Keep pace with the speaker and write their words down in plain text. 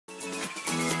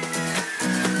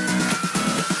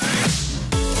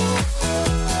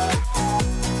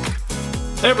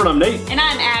Hey everyone, I'm Nate. And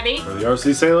I'm Abby. We're the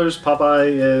RC Sailors. Popeye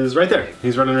is right there.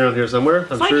 He's running around here somewhere.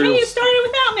 I'm sure hey, you started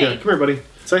without me. Yeah, come here, buddy.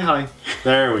 Say hi.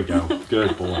 There we go.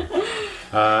 Good boy.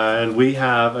 And we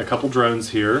have a couple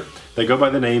drones here. They go by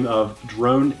the name of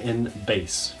Drone in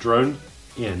Base. Drone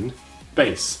in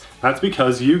Base. That's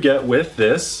because you get with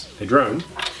this a drone,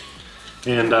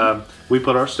 and we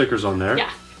put our stickers on there. Yeah.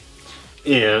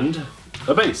 And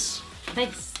a base.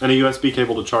 And a USB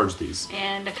cable to charge these.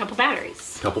 And a couple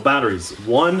batteries. Couple batteries.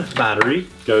 One battery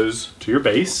goes to your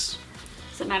base.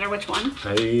 Does it matter which one?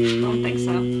 I don't think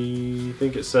so. I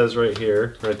think it says right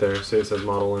here, right there. See, it says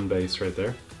model and base right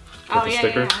there. Oh, yeah,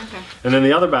 sticker. Yeah, okay. And then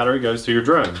the other battery goes to your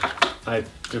drone.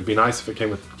 It'd be nice if it came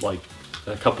with like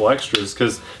a couple extras,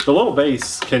 because the little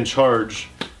base can charge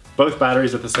both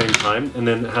batteries at the same time, and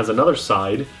then it has another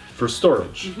side for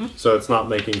storage. So it's not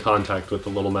making contact with the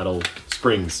little metal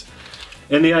springs.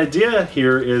 And the idea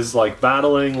here is like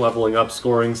battling, leveling up,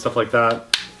 scoring, stuff like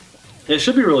that. It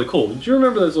should be really cool. Do you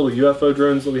remember those little UFO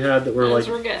drones that we had that were those like...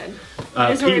 Those were good.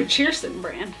 Those were a Cheerson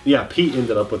brand. Yeah, Pete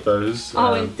ended up with those.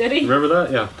 Oh, did he? Remember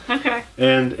that? Yeah. Okay.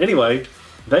 And anyway,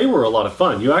 they were a lot of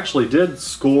fun. You actually did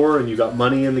score and you got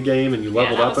money in the game and you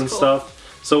leveled up and cool stuff.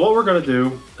 So what we're going to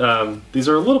do, these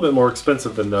are a little bit more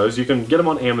expensive than those. You can get them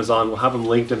on Amazon. We'll have them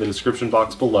linked in the description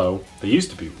box below. They used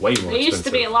to be way more expensive. They used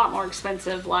to be a lot more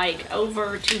expensive, like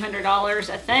over $200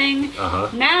 a thing.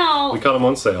 Now, we caught them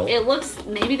on sale. It looks,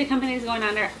 maybe the company's going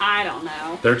under, I don't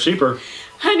know. They're cheaper.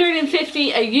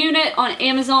 $150 a unit on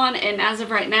Amazon, and as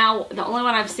of right now, the only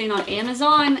one I've seen on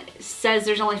Amazon says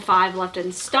there's only 5 left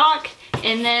in stock.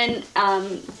 And then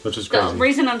which is crazy. The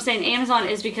reason I'm saying Amazon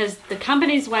is because the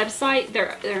company's website,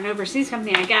 they're an overseas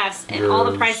company, I guess, and all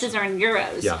the prices are in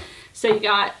euros. Yeah. So you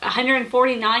got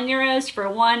 149 euros for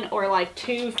one, or like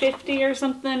 250 or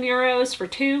something euros for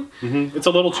two. It's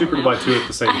a little cheaper to buy two at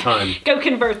the same time. Go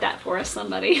convert that for us,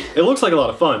 somebody. It looks like a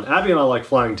lot of fun. Abby and I like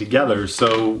flying together,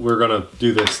 so we're gonna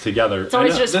do this together. It's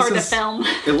always just hard to film.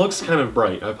 It looks kind of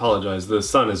bright. I apologize. The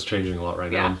sun is changing a lot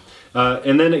right now.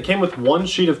 And then it came with one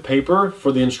sheet of paper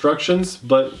for the instructions,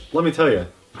 but let me tell you,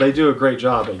 they do a great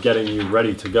job at getting you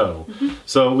ready to go.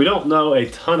 So we don't know a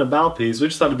ton about these. We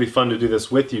just thought it'd be fun to do this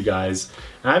with you guys.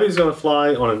 Abby's gonna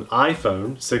fly on an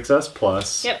iPhone 6S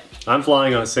Plus. Yep. I'm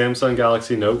flying on a Samsung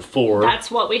Galaxy Note 4.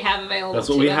 That's what we have available. That's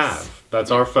what we have.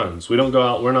 That's our phones. We don't go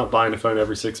out, we're not buying a phone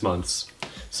every 6 months.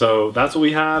 So that's what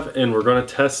we have, and we're gonna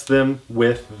test them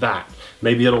with that.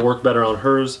 Maybe it'll work better on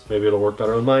hers, maybe it'll work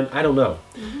better on mine, I don't know.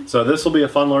 So this will be a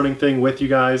fun learning thing with you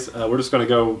guys. We're just gonna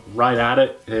go right at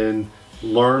it and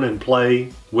learn and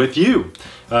play with you,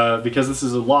 because this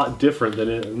is a lot different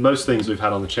than most things we've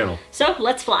had on the channel. So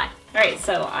let's fly. All right,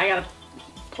 so I gotta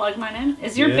plug mine in.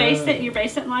 Is your base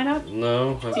didn't light up?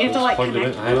 No. Do you have to like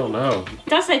connect? I don't know. It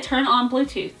does say turn on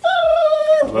Bluetooth.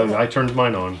 Well, I turned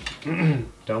mine on.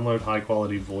 Download high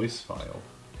quality voice file.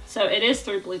 So it is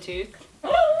through Bluetooth.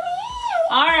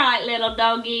 All right, little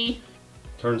doggy.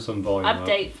 Turn some volume up.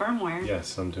 Update firmware.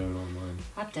 Yes, I'm doing it on mine.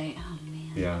 Update, oh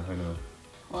man. Yeah, I know.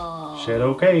 Well, shit,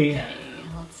 okay.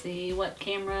 Let's see what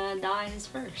camera dies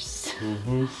first.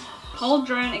 Hold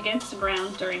drone against the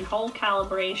ground during whole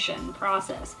calibration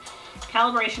process.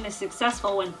 Calibration is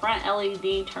successful when front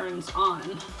LED turns on.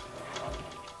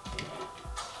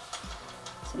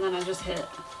 So then I just hit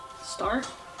start.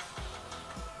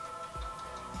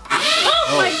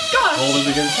 Oh my gosh! Hold it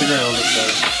against the ground, it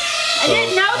says. I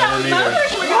didn't know that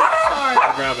motors were going to start.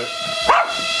 I'll grab it.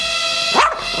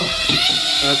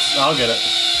 I'll get it.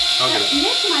 I'll get it.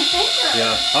 Nicked my finger.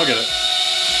 Yeah, I'll get it.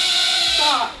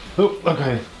 Stop. Oh,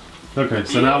 okay. Okay,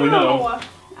 so now we know.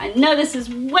 I know this is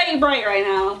way bright right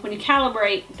now. When you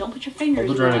calibrate, don't put your fingers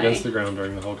Hold the drone against the ground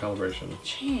during the whole calibration.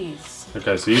 Jeez.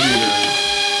 Okay, so you do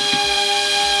yours.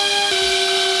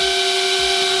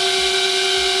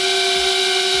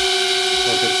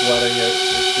 It's letting it,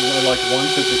 it's like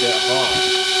wants it to get hot.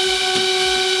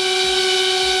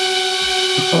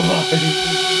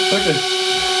 Okay.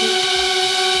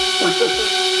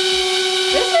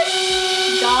 This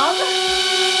is dumb.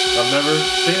 I've never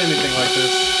seen anything like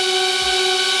this.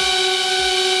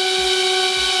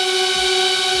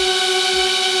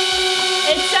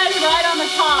 It says right on the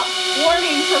top,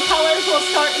 warning, propellers will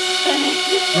start spinning.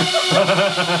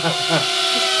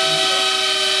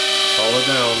 Hold it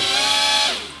down.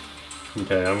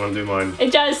 Okay, I'm gonna do mine.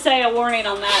 It does say a warning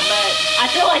on that, but I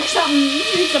feel like something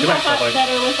needs to pop up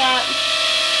better with that.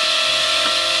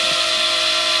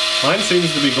 Mine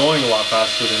seems to be going a lot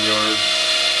faster than yours.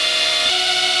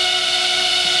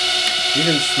 You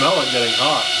can smell it getting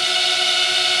hot.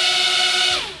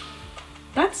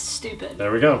 That's stupid.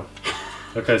 There we go.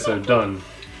 Okay, so done.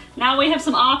 Now we have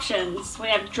some options. We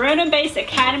have Drone and Base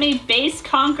Academy, Base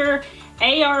Conquer,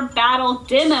 AR Battle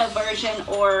Demo version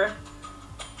or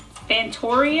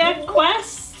Fantoria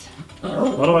Quest.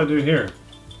 What do I do here?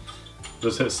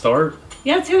 Just hit start?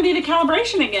 Yeah, it's gonna be the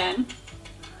calibration again.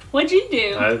 What'd you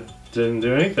do? I didn't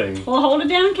do anything. Well, hold it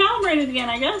down and calibrate it again,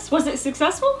 I guess. Was it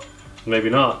successful? Maybe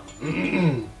not.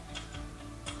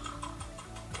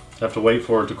 Have to wait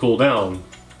for it to cool down.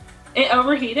 It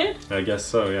overheated? I guess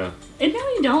so, yeah. No,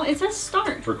 you don't. It says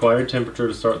start. Required temperature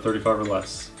to start 35 or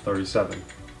less. 37.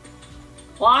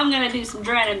 Well, I'm gonna do some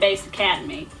Dren and Base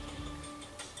Academy.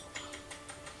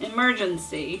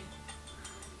 Emergency.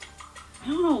 I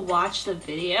don't want to watch the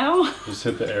video. Just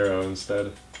hit the arrow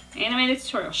instead. Animated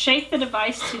tutorial. Shake the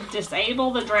device to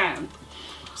disable the drone.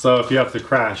 So if you have to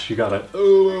crash, you gotta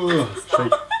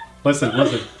shake. Listen.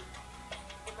 Emergency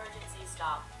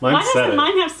stop. Mine Why said doesn't it.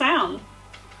 mine have sound?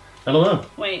 I don't know.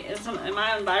 Wait, am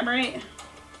I on vibrate?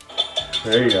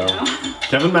 There you go. No.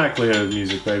 Kevin MacLeod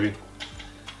music, baby.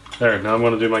 There, now I'm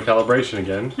gonna do my calibration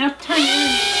again. Now turn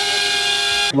in.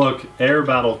 Look, air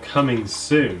battle coming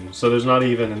soon. So there's not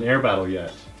even an air battle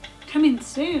yet. Coming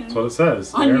soon. That's what it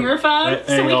says. On your phone?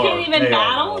 So we can't even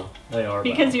battle? AR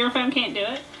Because battle. your phone can't do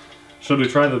it? Should we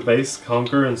try the base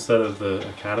conquer instead of the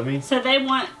academy? So they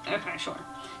want, okay, sure.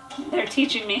 They're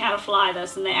teaching me how to fly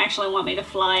this, and they actually want me to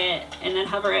fly it and then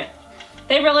hover it.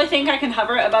 They really think I can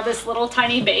hover it above this little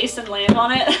tiny base and land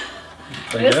on it?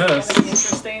 This is guess. gonna be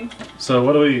interesting. So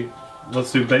what do we,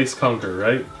 let's do base conquer,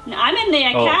 right? I'm in the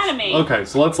academy. Oh, okay,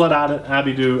 so let's let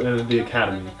Abby do the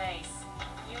academy. The base.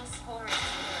 Your score is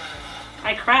 0.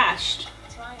 I crashed.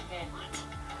 Try again.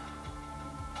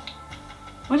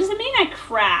 What does it mean I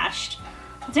crashed?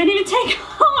 It didn't even take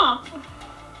off.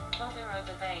 Hover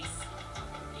over base.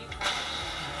 You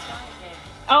crashed. Try again.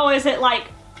 Oh, is it like,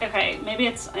 okay, maybe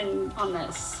it's on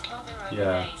this. Hover over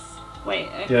Yeah. base. Wait.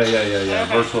 Yeah. Okay.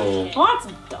 Virtual. Well, that's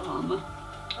dumb.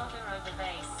 Hover over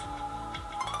base.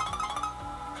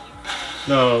 You crashed.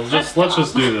 No, That's let's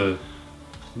just dumb. do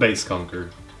the base conquer.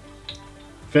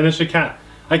 Finish a cat.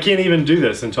 I can't even do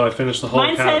this until I finish the whole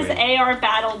Mine academy. says AR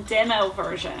Battle Demo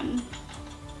version.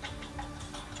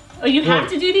 Oh, you have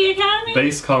Look, to do the academy?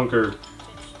 Base conquer.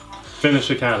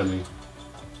 Finish academy.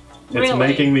 It's Really?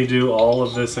 making me do all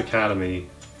of this academy.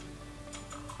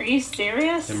 Are you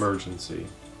serious? Emergency.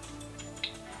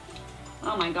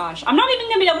 Oh my gosh. I'm not even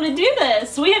gonna be able to do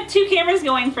this. We have 2 cameras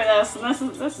going for this, and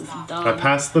this is dumb. I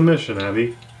passed the mission,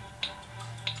 Abby.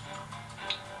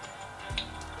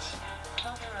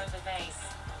 Hover over base.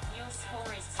 Your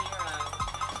score is 0.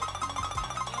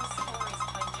 Your score is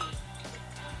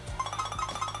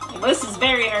 20. Well, this is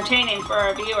very entertaining for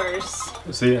our viewers.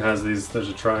 See, it has these. There's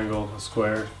a triangle, a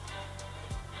square.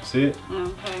 See it?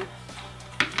 Okay.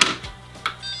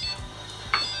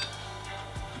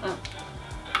 Oh.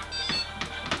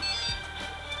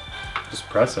 Just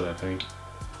press it, I think.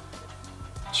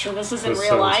 So this is in This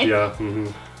real sounds- life? Yeah.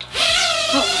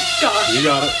 Oh my gosh. You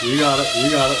got it. You got it.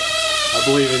 You got it. I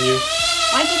believe in you.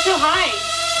 Why is it so high?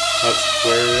 That's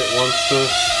where it wants to.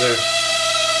 There.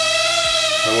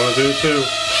 I want to do it too.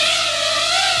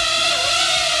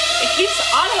 It keeps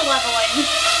auto-leveling.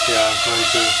 Yeah, mine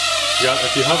too. Yeah,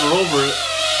 if you hover over it,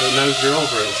 it knows you're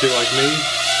over it. See, like me?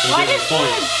 I'm Why getting does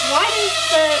points.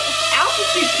 the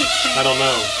altitude keep changing? I don't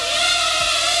know.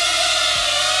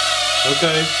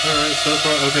 Okay, alright, so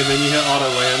far. Okay, then you hit auto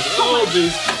land. Oh,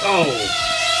 jeez. Oh!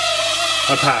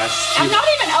 I passed. I'm not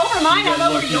even over mine, I'm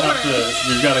over Look, you yours. have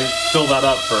to. You gotta fill that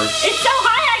up first. It's so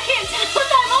high I can't tell if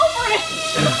I'm over it.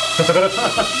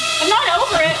 I'm not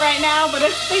over it right now, but it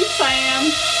thinks I am.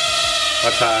 I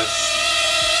passed.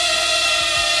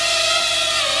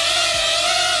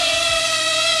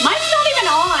 Mine's not even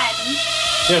on.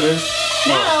 Yeah, it is.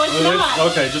 No, Oh, it's not.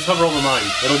 Okay, just hover over mine.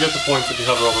 It'll get the points if you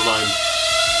hover over mine.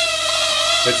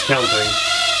 It's counting.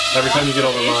 Every time you get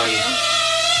over mine.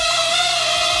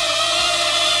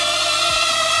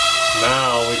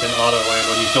 Now we can auto land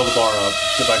when you fill the bar up.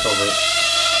 Get back over it.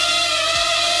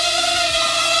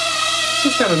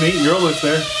 This is kind of neat. You're almost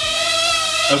there.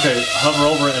 Okay, hover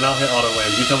over it and I'll hit auto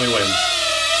land. You tell me when.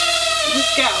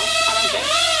 Just go. I don't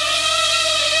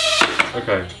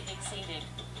care. Okay. You've exceeded.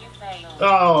 You failed.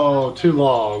 Oh, too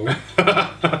long.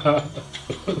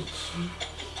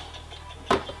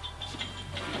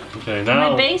 Okay,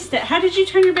 now My base, how did you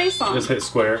turn your base on? just hit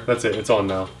square. That's it. It's on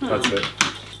now. That's it.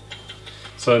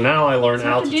 So now I learn So I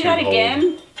have to altitude do that hold.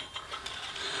 again?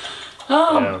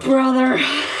 Oh, Yeah. brother.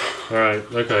 All right.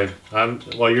 Okay.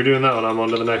 While you're doing that one, I'm on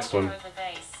to the next Hover one. over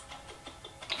base.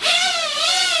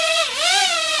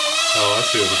 Oh, I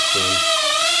see what it's doing.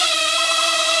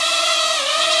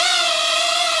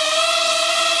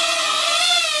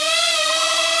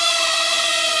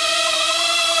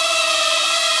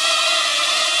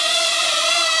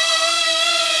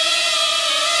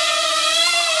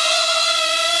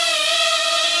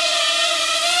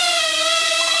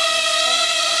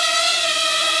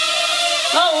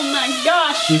 Oh my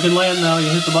gosh. You can land now. You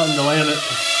hit the button to land it.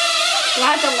 Do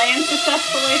I have to land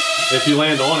successfully? If you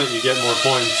land on it, you get more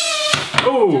points.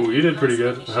 Oh, you did pretty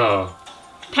good. Oh.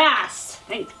 Pass.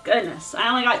 Thank goodness. I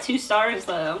only got 2 stars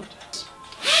though.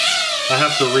 I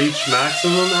have to reach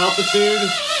maximum altitude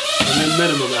and then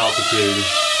minimum altitude.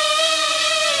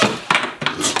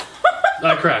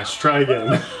 I crashed. Try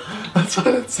again. That's what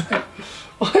it said.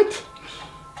 What?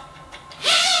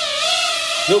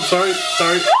 Nope, sorry.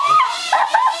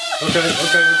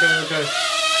 Okay.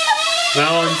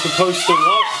 Now I'm supposed to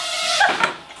walk.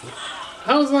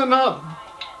 How is that not?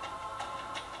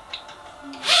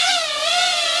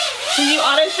 Can you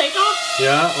auto take off?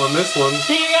 Yeah, on this one.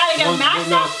 So you gotta go max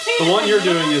altitude? The one you're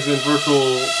doing is in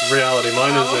virtual reality.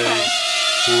 Mine is okay.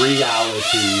 in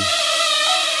reality.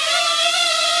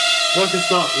 Look,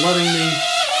 it's not letting me.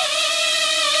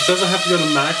 It says I have to go to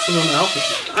maximum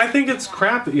altitude. I think it's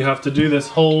crap that you have to do this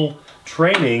whole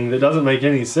training that doesn't make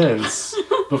any sense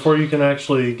before you can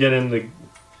actually get into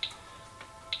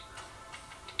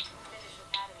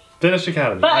Finish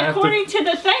Academy. But according to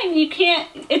the thing, you can't.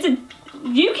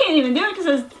 You can't even do it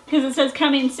because it says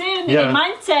coming soon. Yeah. And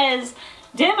mine says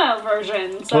demo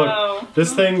version. So look,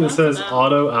 this thing that says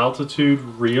auto altitude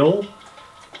real.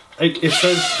 It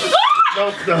says.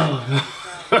 No.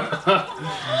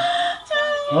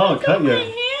 Oh, cut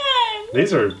you.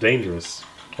 These are dangerous.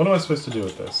 What am I supposed to do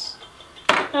with this?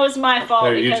 That was my fault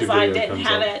There, because YouTube I video didn't comes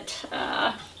have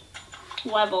up.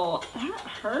 it level. That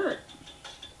hurt.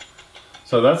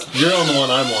 So you're on the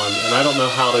one I'm on, and I don't know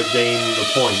how to gain the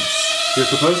points. You're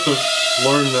supposed to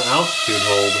learn the altitude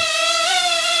hold.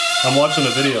 I'm watching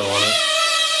a video on it.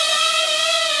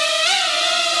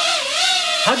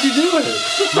 How'd you do it?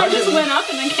 I just went up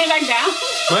and then came back down.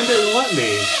 Mine didn't let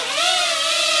me.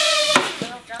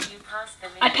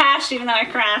 I passed even though I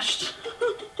crashed.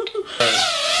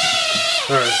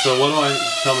 Alright, so what do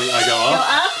tell me, I go Go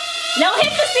up? up. No,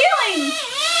 hit the ceiling.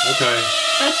 Okay.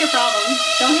 That's your problem.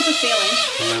 Don't hit the ceiling.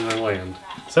 And then I land.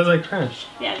 It says I crashed.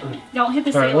 Yeah, don't hit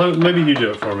the Alright, ceiling. maybe you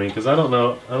do it for me, because I don't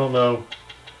know.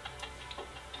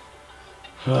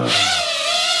 Okay,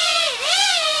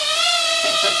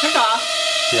 so it took off.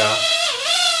 Yeah.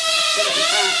 Get it in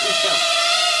front. Let's go.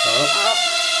 Up.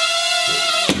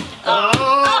 Oh.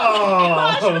 Oh!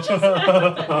 I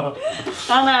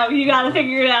don't know. You gotta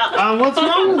figure it out. What's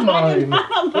wrong with mine?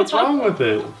 What's wrong with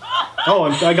it? Oh,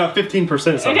 I got 15%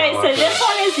 somehow. Okay, so this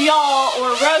one is y'all,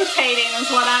 or rotating is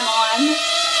what I'm on.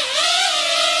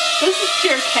 This is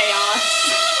pure chaos.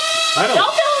 I don't.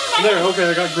 Don't There, okay,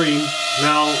 I got green.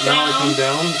 Now I come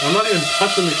down. I'm not even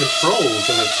touching the controls,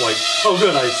 and it's like, oh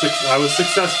good, I was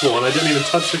successful, and I didn't even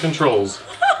touch the controls.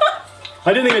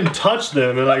 I didn't even touch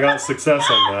them, and I got success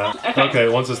on that. Okay,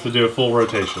 it wants us to do a full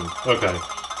rotation. Okay.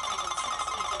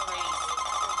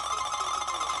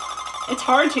 It's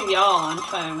hard to yaw on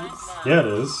phones. Yeah, it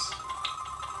is.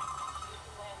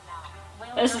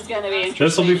 This is gonna be interesting.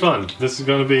 This will be fun. This is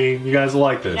going to be, you guys will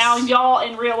like this. Now y'all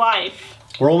in real life.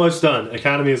 We're almost done.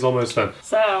 Academy is almost done.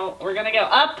 So we're gonna go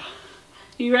up.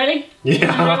 You ready?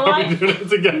 Yeah, we're doing it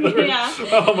together. Yeah.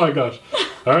 Oh my gosh.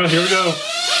 All right, here we go.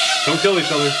 Don't kill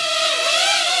each other.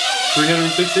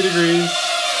 360 degrees.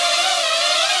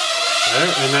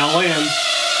 There, and now land.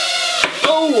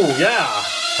 Oh, yeah.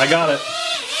 I got it.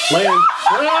 Land.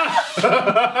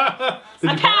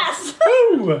 I passed.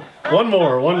 Woo! One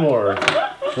more.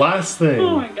 Last thing.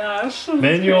 Oh my gosh.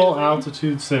 Manual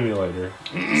altitude simulator.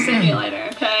 Simulator,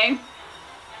 okay.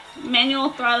 Manual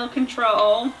throttle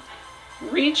control.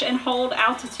 Reach and hold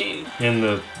altitude. In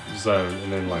the zone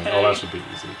and then land. Okay. Oh, that should be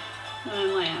easy. And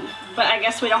then land. But I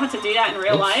guess we don't have to do that in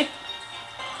real life.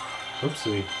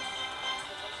 Oopsie.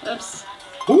 Oops.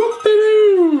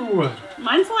 Whoop-de-doo!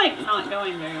 Mine's like not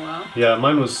going very well. Yeah,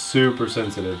 mine was super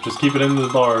sensitive. Just keep it in the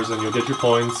bars and you'll get your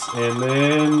points and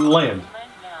then land.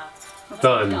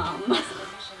 Done. Dumb.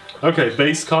 Okay,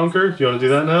 base conquer. Do you want to do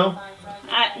that now?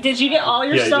 Did you get all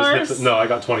your stars? Just hit no, I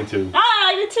got 22. Ah,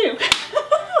 I did too.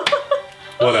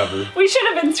 Whatever. We should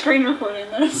have been screen recording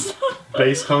this.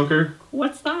 Base conquer.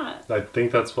 What's that? I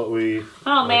think that's what we.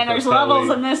 Oh man, there's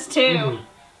levels in this too.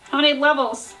 How many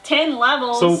levels? 10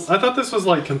 levels. So I thought this was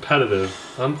like competitive.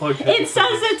 Unplug. It says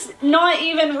it's not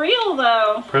even real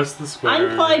though. Press the square.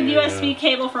 Unplug USB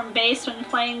cable from base when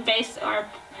playing base. Our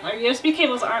USB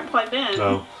cables aren't plugged in.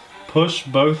 No. Push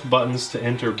both buttons to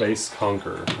enter base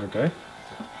conquer. Okay.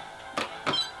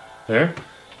 There.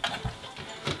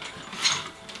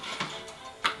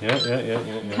 Yeah.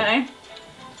 Okay.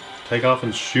 Take off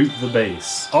and shoot the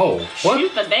base. Oh, what?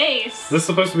 Shoot the base. This is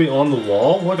supposed to be on the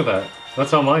wall? Look at that.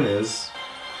 That's how mine is.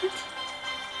 What?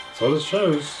 That's what it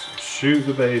shows. Shoot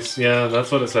the base. Yeah,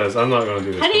 that's what it says. I'm not gonna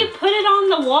do this. How do you put it on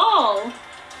the wall?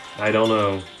 I don't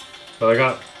know. But I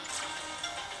got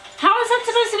How is that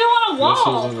supposed to go on a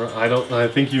wall? missiles and I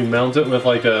think you mount it with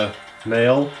like a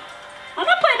nail. I'm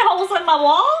not putting holes in my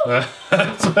wall.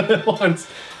 That's what it wants.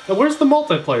 Now, where's the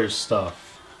multiplayer stuff?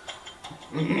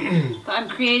 I'm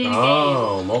creating a game.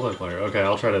 Oh, multiplayer. Okay,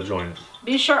 I'll try to join it.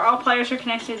 Be sure all players are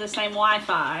connected to the same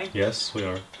Wi-Fi. Yes, we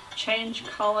are. Change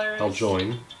colors. I'll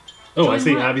join. Oh, I Join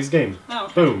see what? Abby's game. Oh,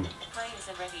 okay. Boom. Frames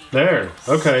are ready. There.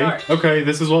 Okay. Start. Okay,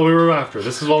 this is what we were after.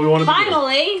 This is what we wanted to do.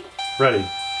 Finally. Ready.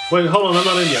 Wait, hold on. I'm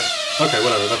not in yet. Okay,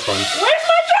 whatever. That's fine. Where's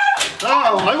my drone?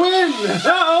 Oh, I win!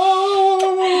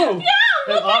 Oh!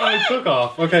 Yeah, And auto took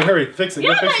off. Okay, hurry. Fix it.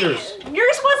 Yeah, Go fix but yours.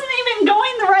 yours wasn't even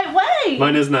going the right way.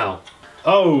 Mine is now.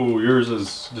 Oh, yours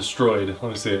is destroyed.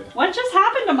 Let me see it. What just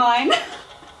happened to mine?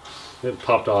 It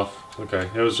popped off. Okay,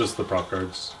 it was just the prop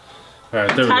cards.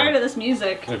 Alright, there we Tired go. of this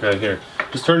music. Okay, here.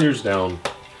 Just turn yours down.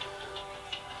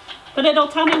 But it'll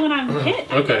tell me when I'm hit.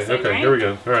 I'm Okay, guessing, okay, right? here we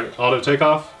go. Alright, auto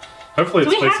takeoff. Hopefully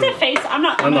Do it's we have facing... to face? I'm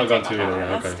not I'm not gonna going to take either. off Yeah,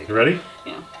 that. That's okay. stupid. You ready?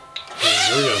 Yeah. Okay,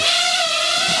 here we go.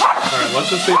 Alright, let's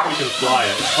just see if we can fly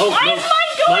it. Oh, Why no. is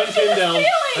mine going Mine to came the down.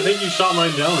 ceiling? I think you shot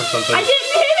mine down or something. I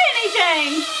didn't hit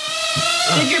anything.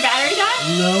 Did your battery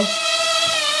die? No.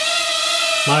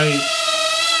 My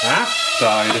app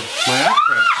died. My app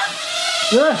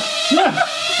crashed. Yeah.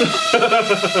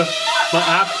 My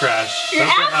app crashed. Your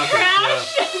That's what app happened.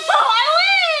 crashed? Oh, I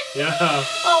win! Yeah.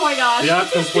 Oh my gosh. The app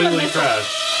Let's just do a completely missile.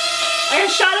 crashed. I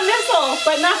shot a missile,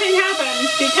 but nothing happened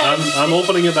because... I'm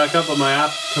opening it back up, but my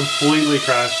app completely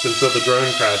crashed, and so the drone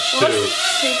crashed Well, too. that's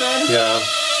stupid. Yeah.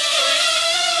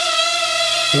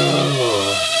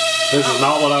 Oh, this is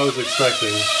not what I was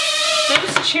expecting.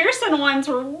 Those Cheerson ones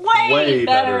were way, Way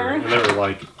better. better. And they were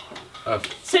like a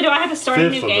So do I have to start a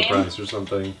fifth new of the game? price or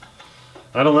something.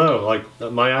 I don't know. Like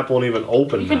my app won't even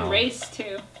open You can now. race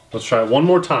too. Let's try it one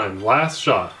more time. Last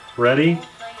shot. Ready? All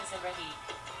players are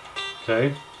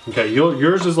ready. Okay. Okay.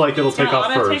 Yours is like it'll take gonna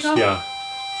off auto first. take off? Yeah.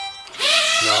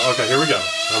 No. Okay. Here we go.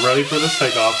 I'm ready for this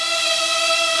takeoff.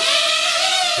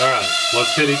 All right.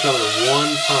 Let's hit each other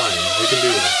one time. We can do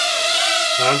this.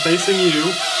 I'm facing you,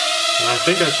 and I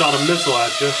think I shot a missile at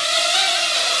you.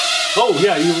 Oh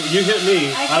yeah, you hit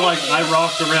me. I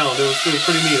rocked around. It was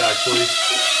pretty neat actually.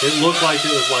 It looked like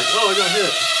it was like, oh, I got hit.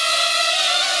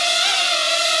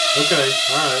 Okay,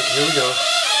 all right, here we go.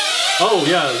 Oh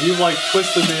yeah, you like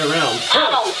twisted me around.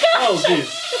 Oh, gosh! Oh jeez.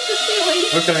 It's the ceiling.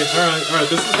 Okay, all right.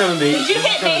 This is kind of neat. Did you This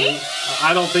is hit kinda me? neat.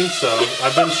 I don't think so.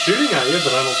 I've been shooting at you,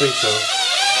 but I don't think so.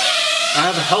 I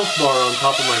have a health bar on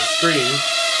top of my screen.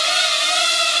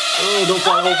 Oh, don't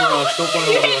fly Oh, over no! us. Don't fly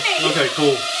You over hit us. me. Okay,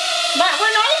 cool. But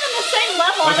we're not even the same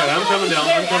level. I Okay, don't I'm feel coming like down.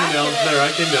 it's I'm coming very down. accurate. There,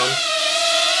 I came down.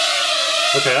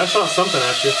 Okay, I shot something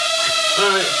at you.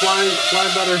 Alright, fly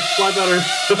better, fly better.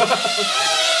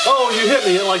 Oh, you hit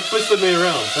me. It like twisted me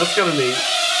around. That's kind of neat.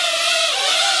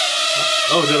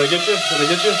 Oh, did I get you? Did I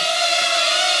get you?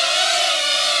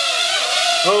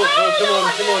 Oh,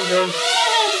 come on, guys.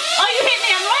 Oh, you hit me.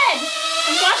 I'm red.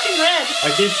 I'm flashing red. I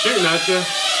keep shooting at you.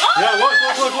 Oh, Yeah,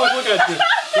 look at you.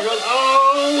 You go,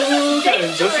 oh, okay.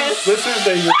 Dangerous. This is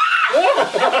dangerous.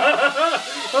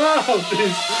 Oh,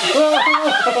 jeez.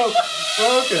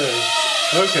 Oh, okay.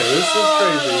 Okay, this is I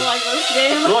crazy. like this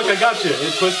game. Look, I got you.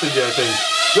 It twisted you, I think.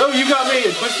 No, you got me.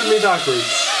 It twisted me backwards.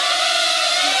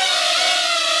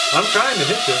 I'm trying to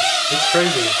hit you. It's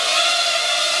crazy.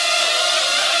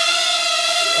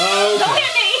 Don't Okay.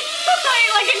 hit me.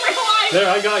 Like in real life. There,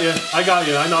 I got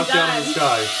you. I knocked you out of the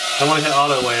sky. I want to hit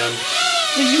auto land.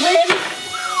 Did you win?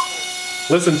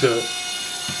 Listen to it.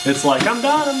 It's like, I'm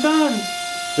done.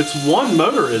 It's one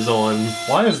motor is on.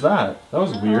 Why is that? That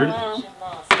was weird. Connection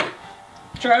lost.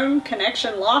 Drone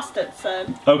connection lost, it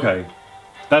said. Okay.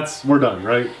 We're done,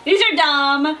 right? These are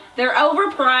dumb. They're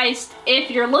overpriced. If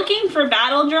you're looking for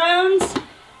battle drones,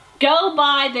 go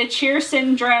buy the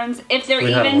Cheerson drones if they're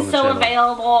We have them even on the still channel.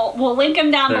 available. We'll link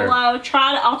them down There. below.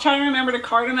 I'll try to remember to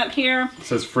card them up here. It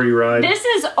says free ride. This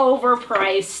is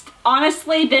overpriced.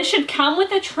 Honestly, this should come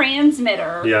with a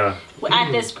transmitter. Yeah.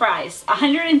 At this price,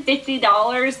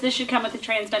 $150. This should come with a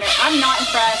transmitter. I'm not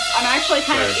impressed. I'm actually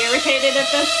kind of Right. irritated at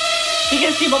this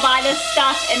because people buy this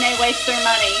stuff and they waste their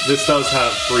money. This does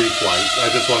have free flight. I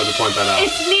just wanted to point that out.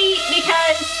 It's neat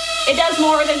because it does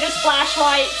more than just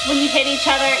flashlights. When you hit each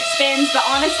other, it spins, but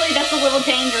honestly, that's a little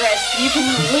dangerous. You can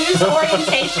lose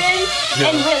orientation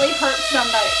and really hurt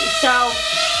somebody. So,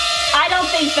 I don't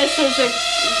think this is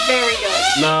very good.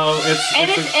 No, And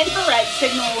it's infrared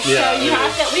signals, Yeah, so you it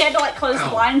have is. to. We had to like close the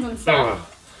blinds and stuff.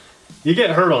 You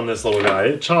get hurt on this little guy.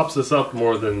 It chops us up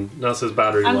more than Nessa's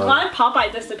battery I'm low. glad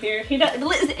Popeye disappeared. He does,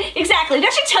 exactly.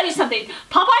 That should tell you something.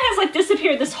 Popeye has like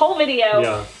disappeared this whole video.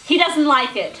 Yeah. He doesn't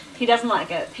like it. He doesn't like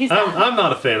it. He's done. I'm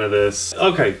not a fan of this.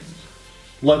 Okay,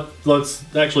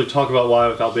 let's actually talk about why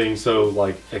without being so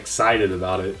like excited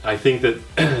about it. I think that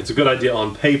it's a good idea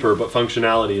on paper, but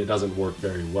functionality it doesn't work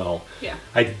very well. Yeah.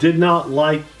 I did not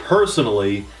like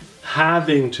personally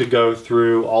having to go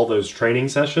through all those training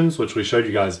sessions, which we showed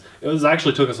you guys. It was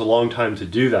actually took us a long time to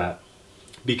do that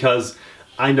because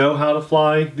I know how to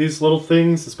fly these little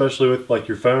things, especially with like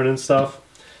your phone and stuff.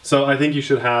 So I think you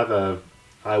should have a,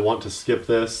 I want to skip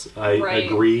this. I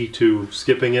agree to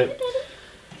skipping it.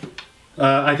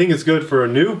 I think it's good for a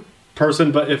new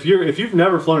person, but if you've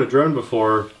never flown a drone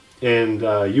before and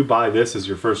you buy this as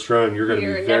your first drone, you're going to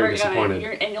be very disappointed.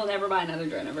 And you'll never buy another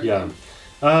drone ever again.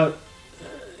 Yeah.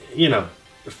 You know,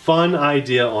 fun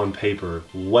idea on paper,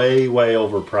 way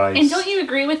overpriced. And don't you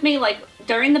agree with me? Like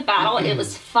during the battle, it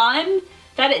was fun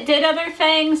that it did other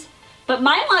things, but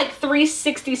mine like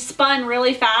 360 spun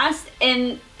really fast,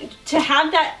 and to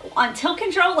have that on tilt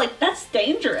control, like that's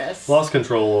dangerous. Lost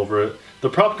control over it. The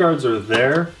prop guards are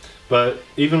there, but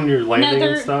even when you're landing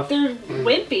and stuff, they're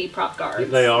wimpy prop guards.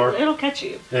 They are. It'll catch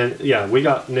you. And yeah, we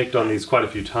got nicked on these quite a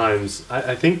few times.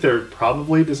 I think they're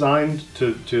probably designed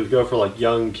to go for like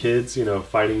young kids, you know,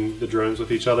 fighting the drones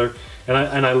with each other. And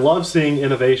I love seeing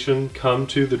innovation come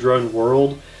to the drone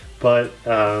world, but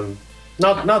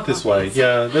not this way.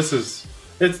 Yeah,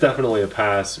 it's definitely a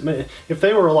pass. If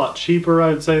they were a lot cheaper,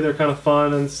 I'd say they're kind of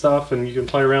fun and stuff, and you can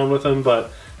play around with them,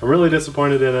 but I'm really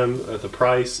disappointed in them at the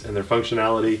price and their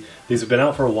functionality. These have been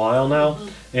out for a while now,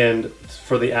 and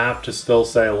for the app to still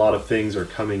say a lot of things are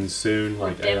coming soon,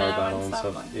 like AR battle and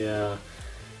stuff. Yeah,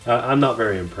 I'm not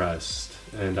very impressed,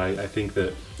 and I think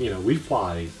that, you know, we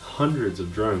fly hundreds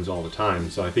of drones all the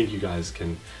time, so I think you guys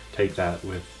can take that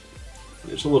with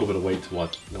just a little bit of weight to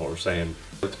what we're saying.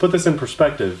 To put this in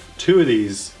perspective, 2 of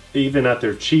these, even at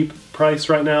their cheap price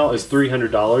right now, is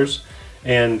 $300,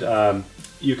 and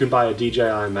you can buy a DJI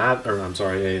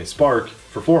a Spark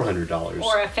for $400.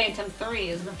 Or a Phantom 3.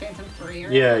 Is the Phantom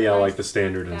 3? Yeah, like the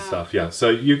standard and stuff. Yeah,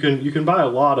 so you can buy a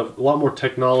lot more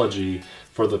technology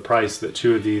for the price that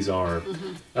 2 of these are.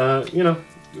 You know,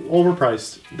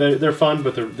 overpriced. They're fun,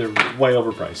 but they're way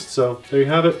overpriced. So there you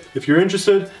have it. If you're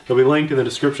interested, they'll be linked in the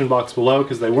description box below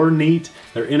because they were neat.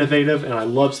 They're innovative, and I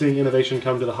love seeing innovation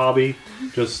come to the hobby.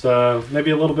 Just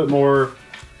maybe a little bit more,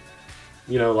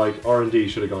 you know, like R&D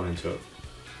should have gone into it.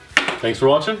 Thanks for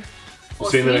watching. We'll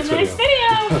see you in the next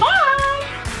video. Bye!